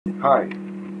Hi,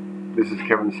 this is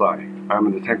Kevin Tsai.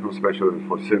 I'm the technical specialist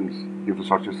for SIMS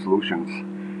Infrastructure Solutions.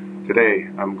 Today,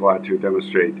 I'm glad to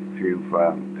demonstrate a few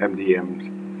MDM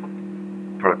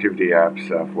productivity apps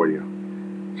for you.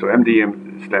 So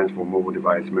MDM stands for Mobile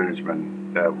Device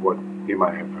Management, what you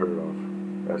might have heard of.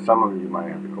 Some of you might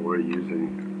have already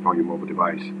using from your mobile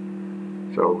device.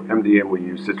 So MDM, we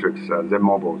use Citrix Zen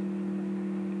Mobile,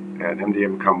 and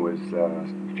MDM come with a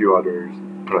few other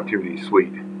productivity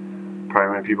suite.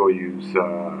 Primarily people use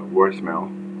voicemail.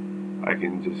 I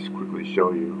can just quickly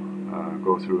show you,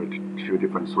 go through two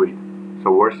different suites. So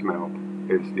voicemail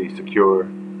is the secure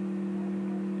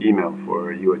email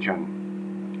for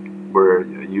UHN, where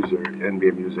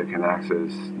NBM user can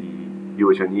access the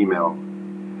UHN email,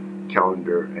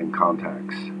 calendar, and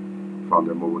contacts from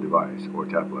their mobile device or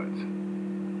tablets.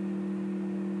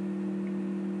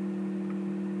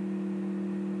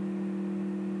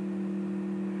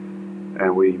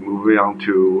 And we move on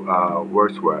to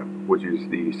WorksWeb, which is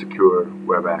the secure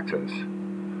web access.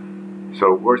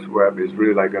 So WorksWeb is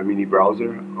really like a mini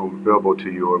browser available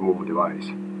to your mobile device.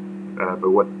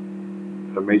 But what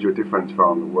the major difference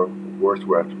from the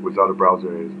WorksWeb without a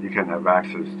browser is you can have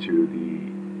access to the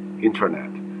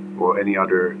intranet or any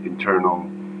other internal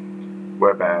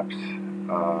web apps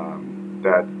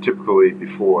that typically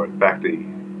before, back the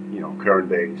current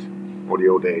days or the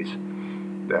old days,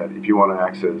 that if you want to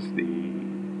access the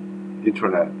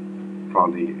intranet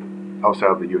from the outside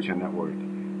of the UHN network,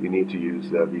 you need to use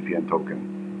the VPN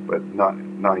token, but not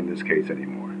in this case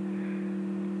anymore.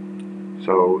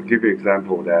 So, give you an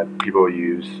example that people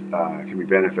use can be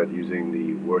benefit using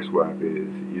the WorksWeb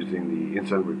is using the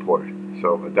incident report.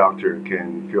 So a doctor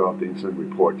can fill out the incident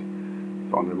report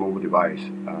from their mobile device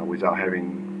without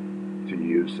having to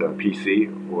use a PC,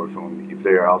 or if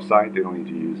they are outside, they don't need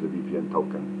to use the VPN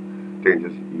token. They can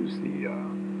just use the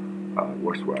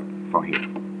WorksWeb from here.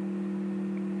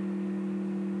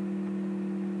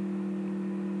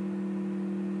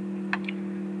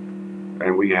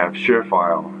 And we have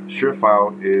ShareFile.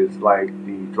 ShareFile is like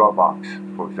the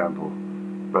Dropbox, for example.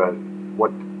 But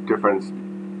what difference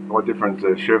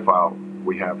ShareFile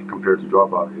we have compared to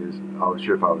Dropbox is our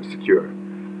ShareFile is secure.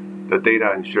 The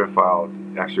data in ShareFile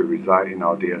actually reside in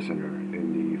our data center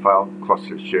in the file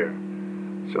cluster share.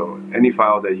 So any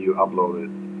file that you uploaded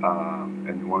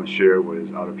and want to share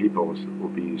with other people will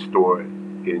be stored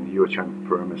in UHN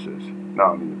premises,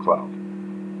 not in the cloud.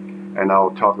 And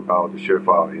I'll talk about the share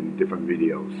file in different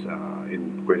videos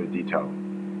in greater detail.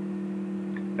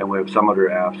 And we have some other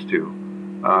apps too.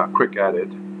 Quick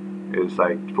Edit is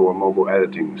like for mobile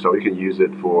editing, so you can use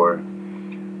it for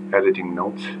editing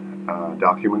notes,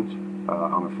 documents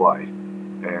on the fly.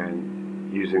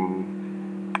 And using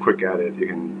Quick Edit, you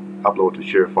can upload to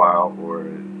share file or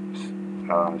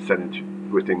send it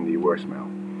within the voicemail.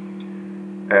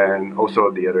 And also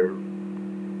the other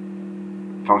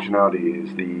functionality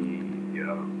is the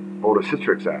all the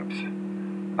Citrix apps.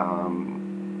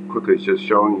 Quickly just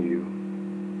showing you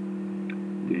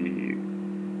the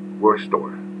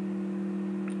WorkStore.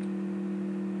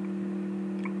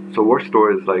 So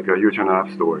WorkStore is like a UHN app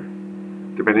store.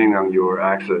 Depending on your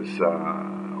access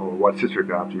or what Citrix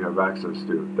apps you have access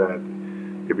to, that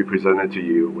will be presented to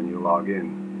you when you log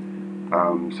in.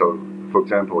 So, for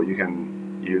example, you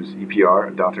can use EPR.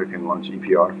 A doctor can launch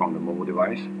EPR from the mobile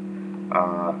device.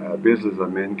 A business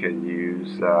admin can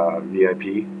use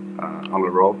VIP on the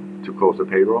roll to close the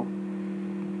payroll.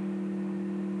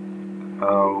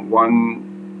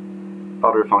 One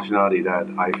other functionality that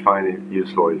I find it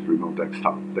useful is remote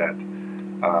desktop. That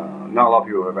not a lot of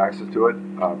people have access to it,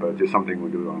 but it's something we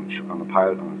do on the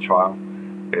pilot, on the trial.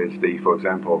 Is for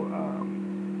example,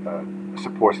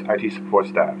 IT support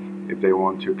staff, if they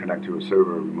want to connect to a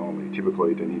server remotely,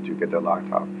 typically they need to get their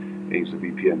laptop and use a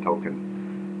VPN token.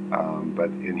 But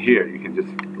in here, you can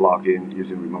just log in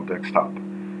using remote desktop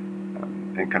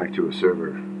and connect to a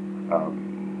server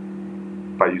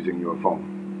by using your phone.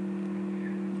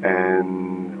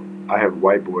 And I have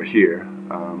whiteboard here.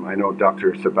 I know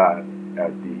Dr. Sabat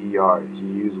at the ER, he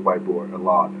uses whiteboard a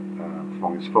lot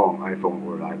from his phone, iPhone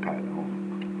or iPad at home,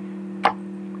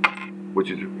 which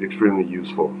is extremely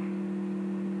useful.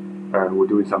 And we're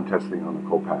doing some testing on the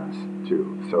CoPass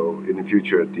too. So in the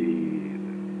future,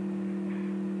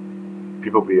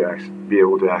 people be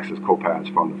able to access CoPass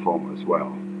from the phone as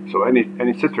well. So any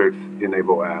Citrix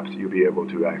enabled apps you'll be able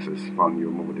to access from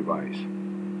your mobile device.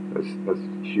 That's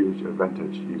a huge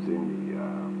advantage using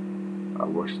the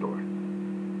WorkStore.